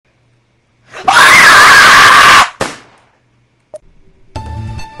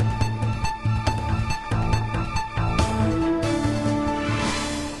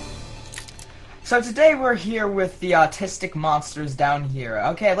So today we're here with the autistic monsters down here.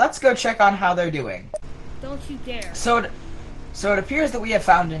 Okay, let's go check on how they're doing. Don't you dare. So it appears that we have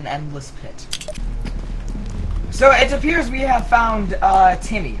found an endless pit. So it appears we have found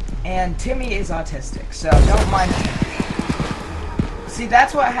Timmy, and Timmy is autistic, so don't mind him. See,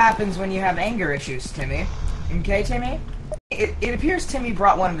 that's what happens when you have anger issues, Timmy. Okay, Timmy? It appears Timmy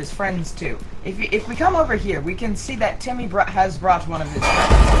brought one of his friends, too. If we come over here, we can see that Timmy has brought one of his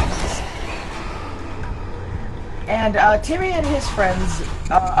friends. And Timmy and his friends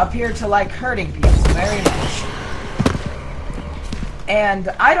appear to like hurting people very much. And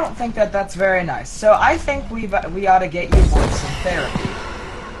I don't think that that's very nice. So I think we ought to get you boys some therapy.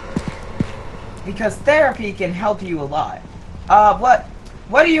 Because therapy can help you a lot.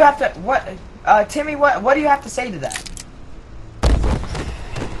 What do you have to, Timmy, what do you have to say to that?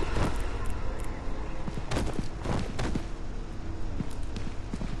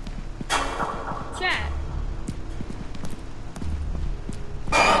 Chat.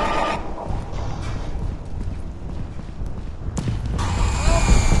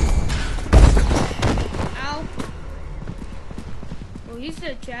 Ow. Well, he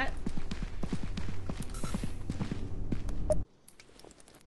said chat.